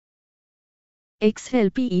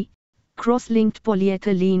XLPE, Cross-Linked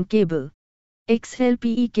Polyethylene Cable.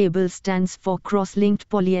 XLPE cable stands for Cross-Linked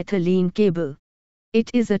Polyethylene Cable. It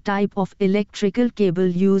is a type of electrical cable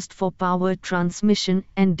used for power transmission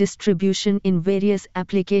and distribution in various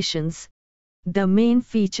applications. The main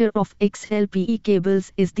feature of XLPE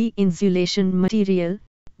cables is the insulation material,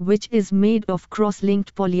 which is made of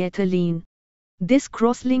cross-linked polyethylene. This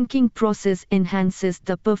cross-linking process enhances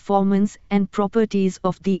the performance and properties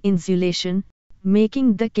of the insulation,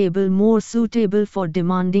 making the cable more suitable for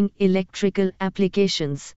demanding electrical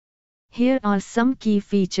applications. Here are some key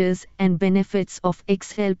features and benefits of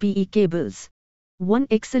XLPE cables. 1.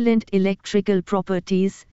 Excellent electrical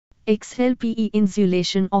properties. XLPE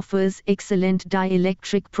insulation offers excellent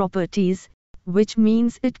dielectric properties, which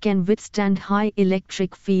means it can withstand high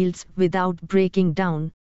electric fields without breaking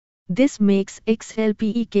down. This makes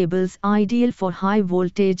XLPE cables ideal for high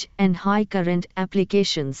voltage and high current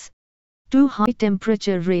applications. 2. High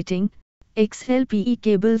temperature rating. XLPE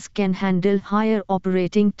cables can handle higher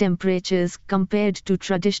operating temperatures compared to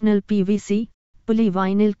traditional PVC,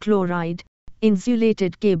 polyvinyl chloride,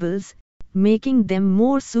 insulated cables, making them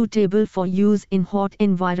more suitable for use in hot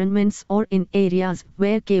environments or in areas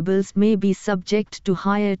where cables may be subject to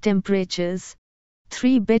higher temperatures.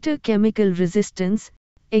 3. Better chemical resistance.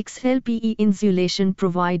 XLPE insulation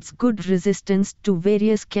provides good resistance to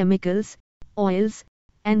various chemicals, oils,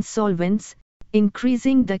 and solvents,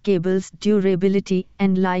 increasing the cable's durability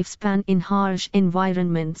and lifespan in harsh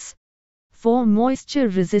environments. 4. Moisture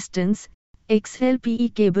resistance.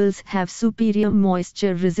 XLPE cables have superior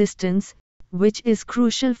moisture resistance, which is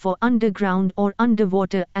crucial for underground or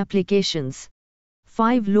underwater applications.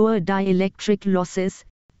 5. Lower dielectric losses.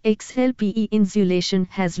 XLPE insulation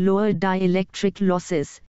has lower dielectric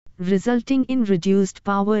losses, resulting in reduced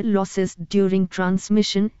power losses during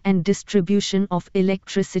transmission and distribution of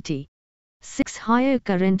electricity. 6. Higher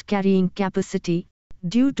current carrying capacity.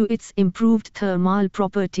 Due to its improved thermal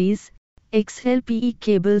properties, XLPE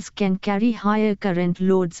cables can carry higher current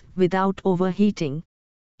loads without overheating.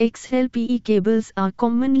 XLPE cables are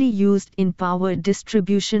commonly used in power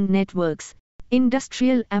distribution networks,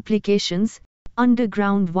 industrial applications,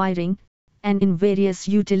 underground wiring, and in various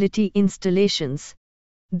utility installations.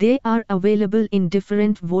 They are available in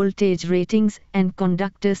different voltage ratings and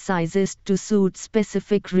conductor sizes to suit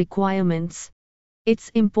specific requirements. It's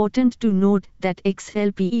important to note that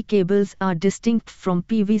XLPE cables are distinct from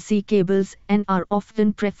PVC cables and are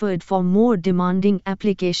often preferred for more demanding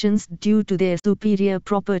applications due to their superior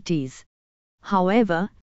properties. However,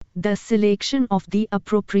 the selection of the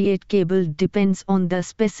appropriate cable depends on the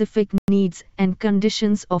specific needs and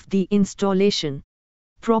conditions of the installation.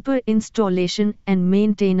 Proper installation and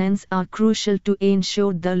maintenance are crucial to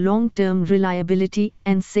ensure the long-term reliability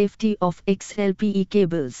and safety of XLPE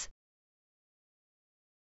cables.